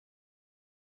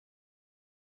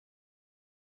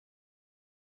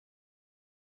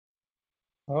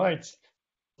All right.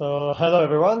 So hello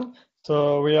everyone.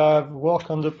 So we have worked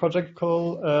on the project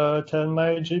called Tell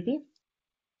My GP.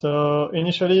 So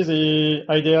initially the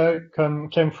idea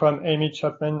came from Amy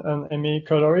Chapman and Amy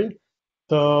Collery.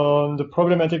 So the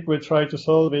problematic we try to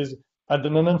solve is at the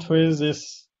moment with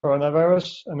this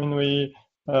coronavirus, I mean, we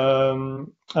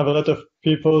have a lot of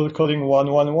people calling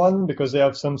 111 because they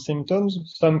have some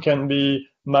symptoms. Some can be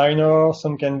minor,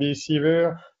 some can be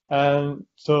severe. And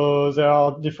so there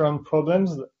are different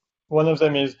problems. One of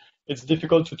them is it's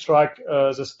difficult to track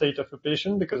the state of a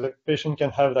patient because a patient can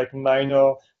have like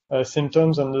minor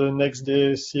symptoms and the next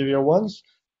day severe ones.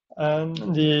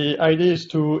 And the idea is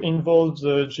to involve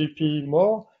the GP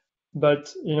more,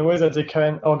 but in a way that they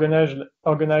can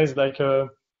organize like a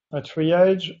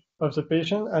triage of the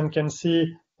patient and can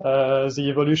see the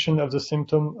evolution of the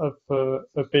symptom of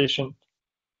a patient.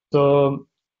 So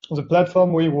the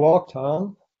platform we worked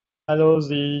on allows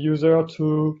the user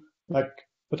to like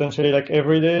potentially like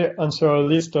every day answer a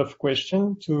list of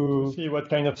questions to see what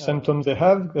kind of symptoms they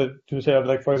have. Do they have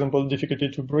like, for example, difficulty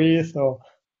to breathe or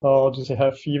do they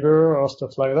have fever or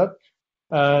stuff like that?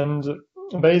 And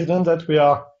based on that, we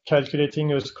are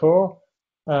calculating a score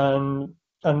and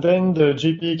then the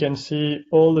GP can see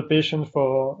all the patients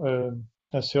for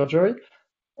a surgery.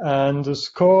 And the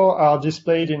score are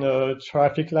displayed in a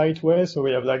traffic light way. So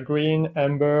we have like green,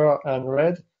 amber, and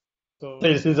red. So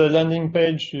this is a landing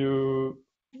page you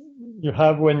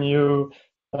have when you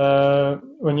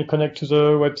connect to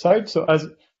the website. So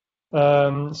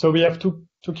so we have two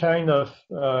kind of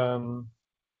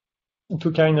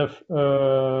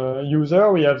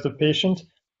user. We have the patient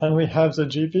and we have the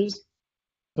GPs.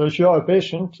 So if you are a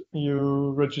patient,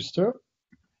 you register.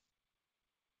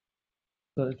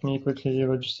 So let me quickly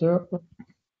register.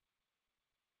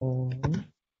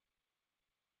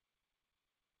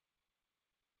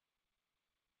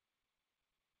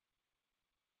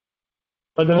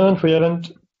 At the moment, we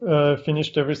haven't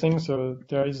finished everything, so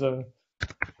there is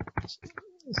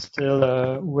still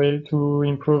a way to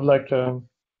improve, like the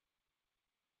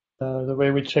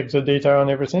way we check the data and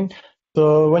everything.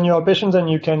 So when you are a patient, then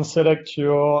you can select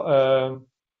your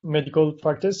medical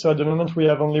practice. So at the moment, we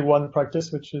have only one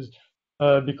practice, which is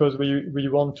because we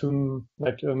want to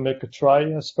like make a try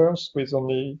as first with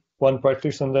only one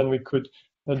practice, and then we could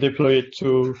deploy it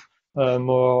to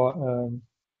more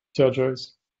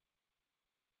surgeries.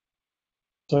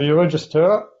 So you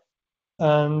register,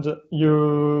 and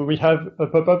we have a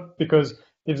pop-up because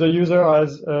if the user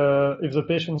has if the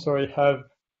patient have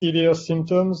severe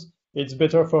symptoms, it's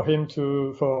better for them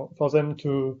to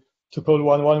call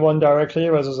 111 directly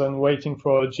rather than waiting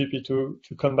for a GP to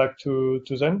come back to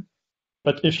them.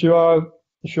 But if you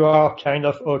are kind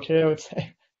of okay, I would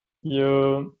say,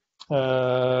 you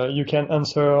can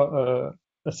answer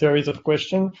a series of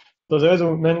questions. So there is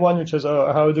a main one which is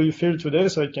how do you feel today?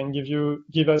 So it can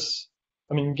give us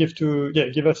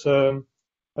a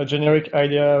generic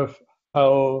idea of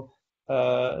how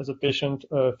the patient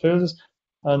feels.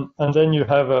 And then you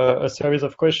have a series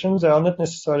of questions. They are not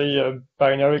necessarily a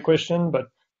binary question, but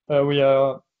we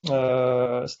are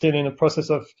still in the process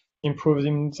of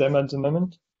improving them at the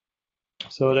moment.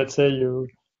 So let's say you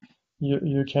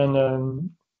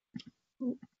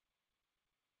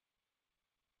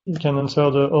can answer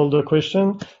all the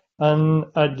questions, and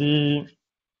at the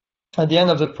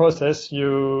end of the process,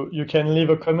 you can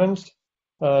leave a comment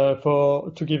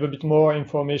to give a bit more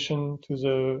information to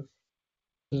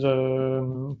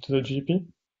the GP.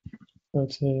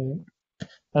 Let's say,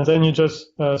 and then you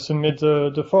just submit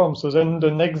the form. So then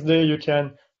the next day you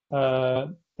can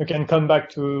come back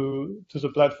to the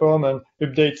platform and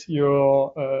update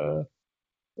your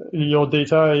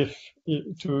data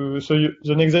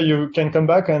the next day you can come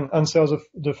back and answer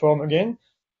the form again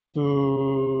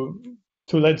to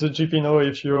let the GP know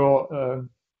if your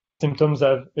symptoms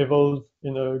have evolved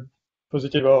in a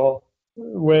positive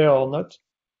way or not.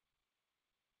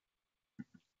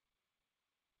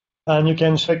 And you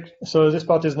can check, so this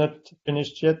part is not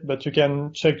finished yet, but you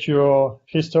can check your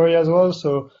history as well.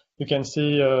 So you can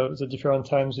see the different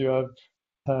times you have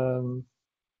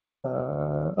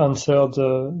answered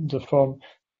the form.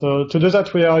 So to do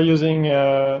that, we are using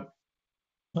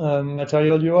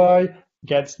Material UI,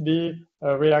 Gatsby,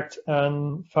 React,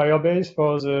 and Firebase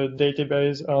for the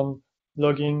database and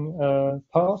logging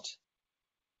part.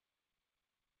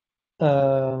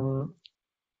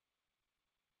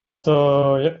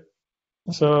 So yeah.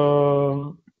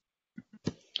 So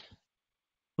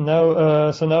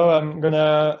now I'm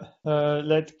gonna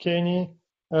let Kenny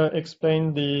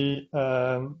explain the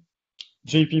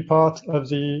GP part of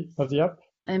the app.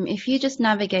 If you just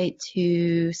navigate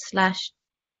to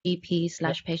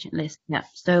 /GP/patient list, yeah.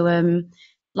 So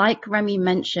like Remy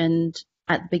mentioned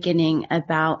at the beginning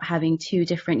about having two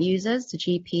different users, the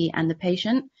GP and the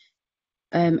patient,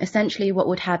 essentially what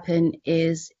would happen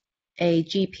is a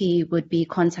GP would be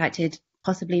contacted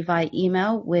possibly via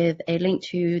email with a link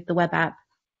to the web app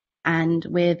and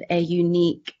with a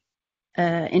unique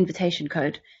invitation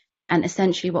code. And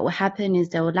essentially what will happen is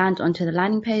they will land onto the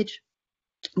landing page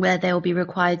where they will be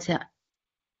required to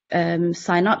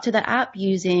sign up to the app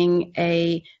using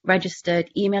a registered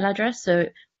email address. So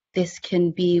this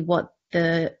can be what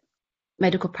the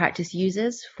medical practice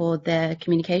uses for their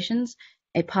communications,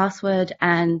 a password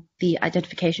and the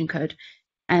identification code.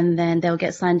 And then they'll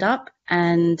get signed up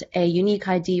and a unique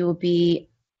ID will be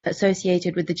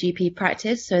associated with the GP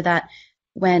practice so that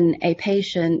when a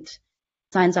patient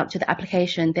signs up to the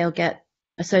application, they'll get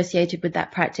associated with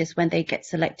that practice when they get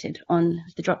selected on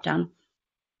the dropdown.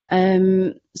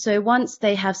 So once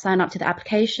they have signed up to the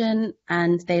application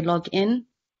and they log in,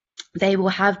 they will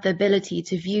have the ability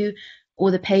to view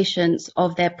all the patients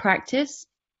of their practice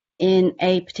in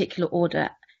a particular order.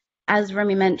 As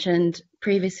Remy mentioned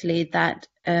previously, that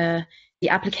the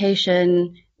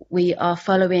application, we are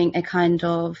following a kind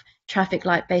of traffic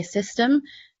light based system.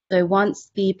 So once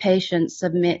the patients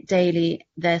submit daily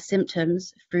their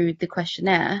symptoms through the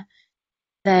questionnaire,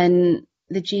 then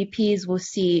the GPs will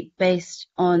see based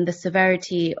on the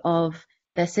severity of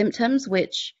their symptoms,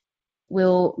 which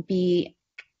will be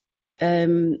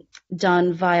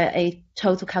done via a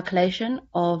total calculation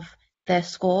of their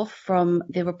score from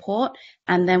the report,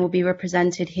 and then will be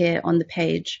represented here on the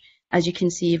page. As you can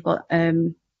see, you've got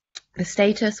the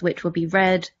status, which will be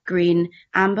red, green,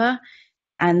 amber,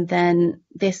 and then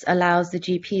this allows the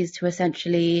GPs to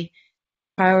essentially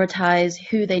prioritize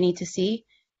who they need to see,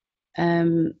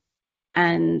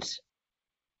 and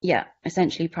yeah,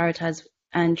 essentially prioritize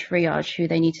and triage who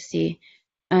they need to see.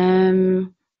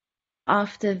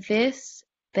 After this,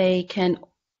 they can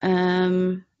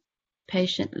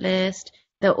patient list.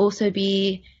 They'll also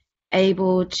be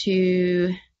able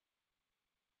to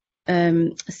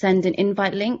send an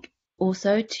invite link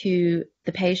also to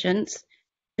the patients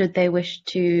should they wish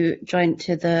to join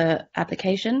to the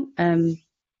application.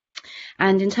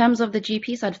 And in terms of the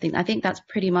GP side of things, I think that's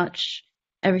pretty much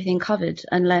everything covered,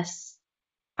 unless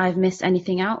I've missed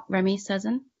anything out. Remy,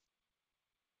 Sezen?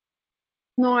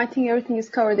 No, I think everything is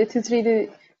covered. It is really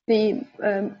the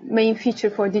main feature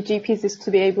for the GPs is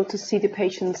to be able to see the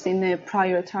patients in a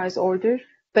prioritized order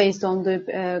based on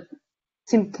the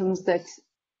symptoms that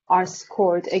are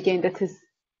scored. Again, that is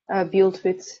built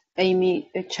with Amy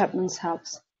Chapman's help.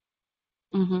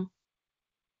 Mm-hmm.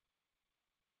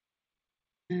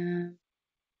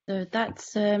 So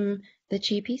that's the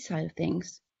GP side of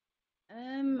things.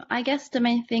 I guess the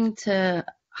main thing to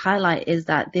highlight is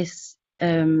that this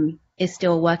is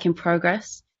still a work in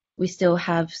progress. We still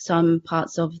have some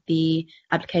parts of the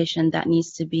application that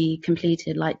needs to be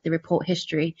completed, like the report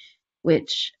history,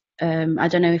 which I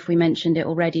don't know if we mentioned it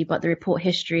already, but the report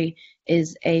history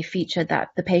is a feature that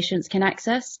the patients can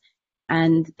access,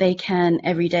 and they can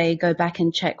every day go back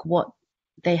and check what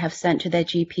they have sent to their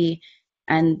GP,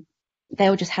 and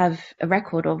they'll just have a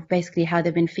record of basically how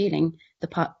they've been feeling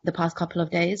the past couple of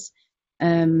days.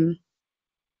 So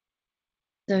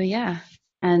yeah,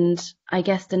 and I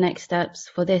guess the next steps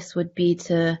for this would be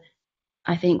to,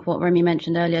 I think what Remy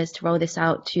mentioned earlier, is to roll this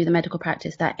out to the medical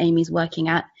practice that Amy's working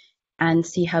at and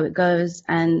see how it goes.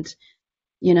 And,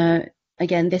 you know,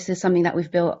 again, this is something that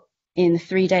we've built in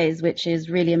 3 days, which is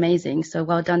really amazing. So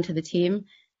well done to the team.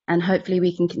 And hopefully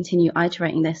we can continue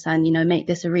iterating this and, you know, make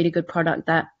this a really good product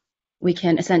that we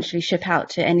can essentially ship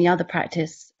out to any other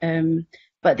practice.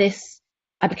 But this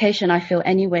application, I feel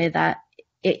anyway, that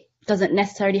it doesn't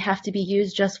necessarily have to be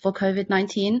used just for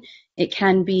COVID-19. It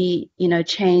can be, you know,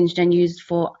 changed and used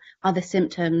for other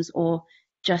symptoms or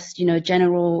just, you know,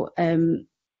 general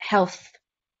health,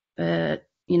 you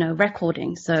know,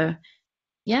 recording. So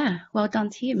yeah, well done,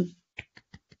 team.